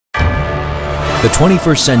The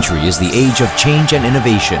 21st century is the age of change and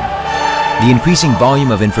innovation. The increasing volume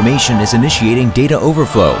of information is initiating data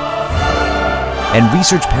overflow, and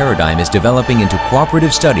research paradigm is developing into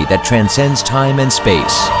cooperative study that transcends time and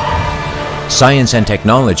space. Science and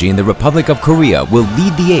technology in the Republic of Korea will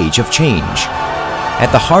lead the age of change. At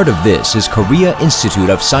the heart of this is Korea Institute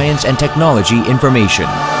of Science and Technology Information.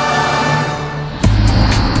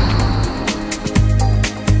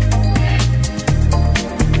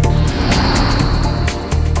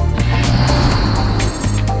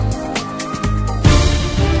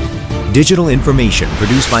 Digital information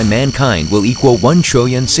produced by mankind will equal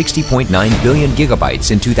 1,060.9 billion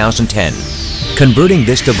gigabytes in 2010. Converting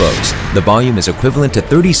this to votes, the volume is equivalent to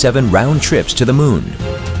 37 round trips to the moon.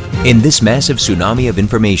 In this massive tsunami of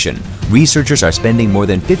information, researchers are spending more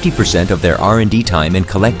than 50% of their R&D time in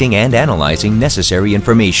collecting and analyzing necessary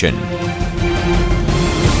information.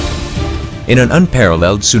 In an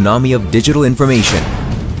unparalleled tsunami of digital information,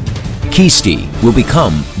 KISTI will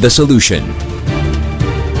become the solution.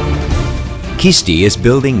 KISTI is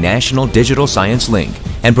building National Digital Science Link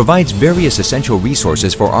and provides various essential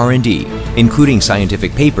resources for R&D, including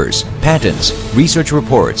scientific papers, patents, research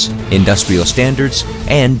reports, industrial standards,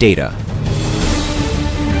 and data.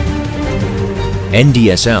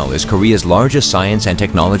 NDSL is Korea's largest science and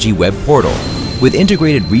technology web portal. With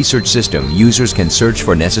integrated research system, users can search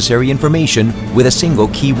for necessary information with a single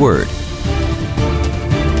keyword.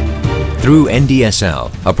 Through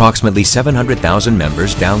NDSL, approximately 700,000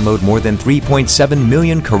 members download more than 3.7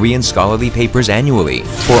 million Korean scholarly papers annually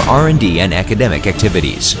for R&D and academic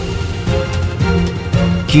activities.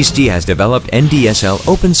 KISTI has developed NDSL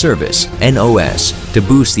Open Service, NOS, to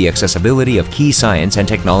boost the accessibility of key science and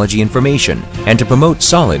technology information and to promote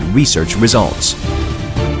solid research results.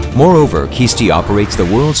 Moreover, KISTI operates the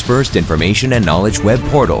world's first information and knowledge web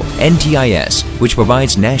portal, NTIS, which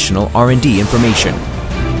provides national R&D information.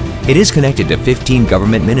 It is connected to 15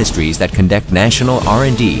 government ministries that conduct national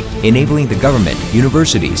R&D, enabling the government,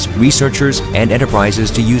 universities, researchers, and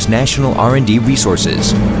enterprises to use national R&D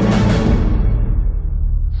resources.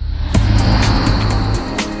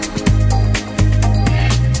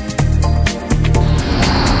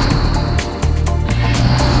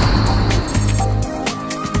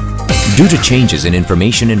 Due to changes in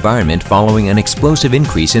information environment following an explosive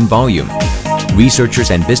increase in volume,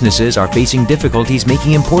 researchers and businesses are facing difficulties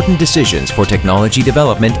making important decisions for technology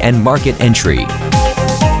development and market entry.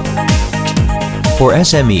 For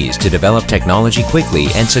SMEs to develop technology quickly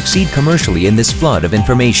and succeed commercially in this flood of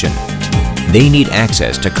information, they need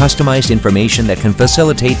access to customized information that can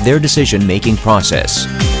facilitate their decision-making process.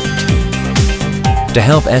 To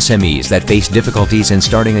help SMEs that face difficulties in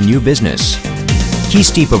starting a new business,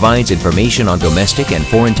 KISTI provides information on domestic and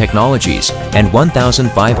foreign technologies and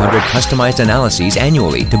 1,500 customized analyses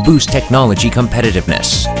annually to boost technology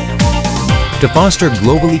competitiveness. To foster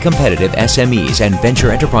globally competitive SMEs and venture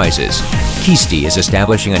enterprises, KISTI is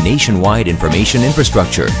establishing a nationwide information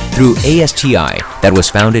infrastructure through ASTI that was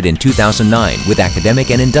founded in 2009 with academic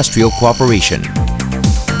and industrial cooperation.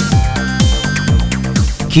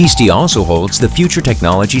 KISTI also holds the Future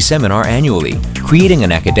Technology Seminar annually, creating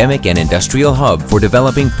an academic and industrial hub for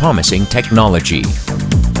developing promising technology.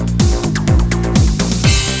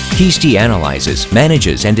 KISTI analyzes,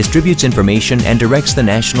 manages, and distributes information and directs the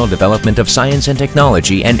national development of science and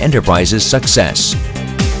technology and enterprises' success.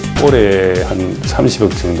 올해 한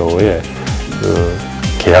 30억 정도의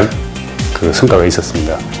계약 성과가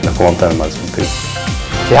있었습니다. 고맙다는 말씀 드립니다.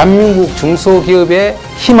 대한민국 중소기업의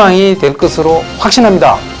희망이 될 것으로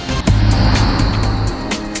확신합니다.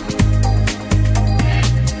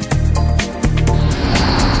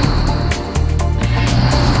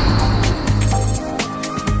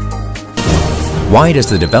 Why does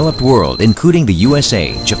the developed world, including the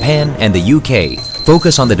USA, Japan, and the UK,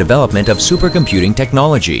 focus on the development of supercomputing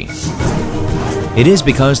technology? It is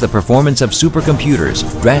because the performance of supercomputers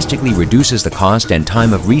drastically reduces the cost and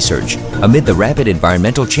time of research amid the rapid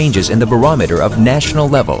environmental changes in the barometer of national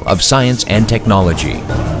level of science and technology.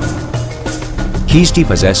 KISTI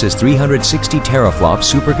possesses 360 teraflop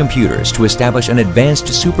supercomputers to establish an advanced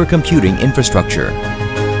supercomputing infrastructure.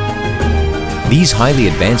 These highly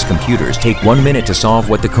advanced computers take 1 minute to solve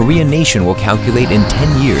what the Korean nation will calculate in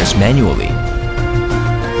 10 years manually.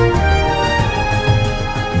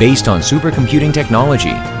 Based on supercomputing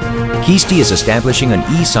technology, KISTI is establishing an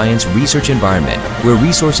e-science research environment where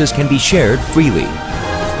resources can be shared freely.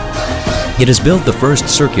 It has built the first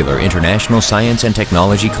circular international science and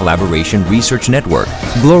technology collaboration research network,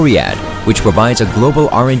 GLORIAD, which provides a global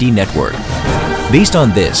R&D network. Based on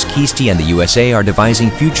this, KISTI and the USA are devising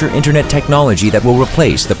future internet technology that will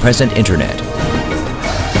replace the present internet.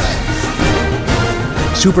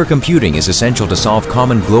 Supercomputing is essential to solve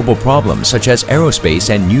common global problems such as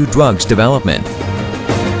aerospace and new drugs development.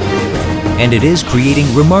 And it is creating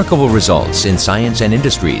remarkable results in science and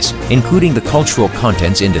industries, including the cultural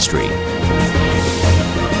contents industry.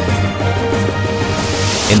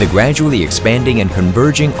 In the gradually expanding and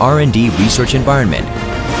converging R&D research environment,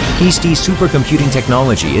 KISTI supercomputing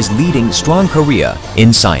technology is leading strong Korea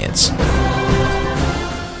in science.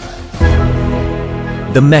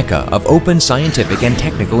 The Mecca of open scientific and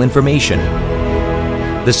technical information.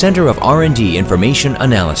 The Center of R&D Information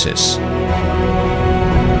Analysis.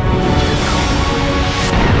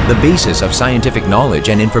 The basis of scientific knowledge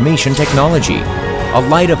and information technology. A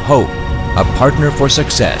light of hope. A partner for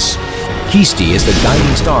success. KISTI is the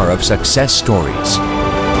guiding star of success stories.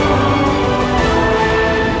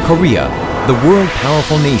 Korea, the world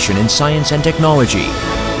powerful nation in science and technology.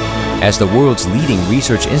 As the world's leading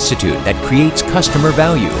research institute that creates customer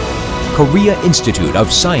value, Korea Institute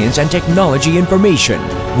of Science and Technology Information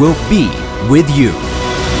will be with you.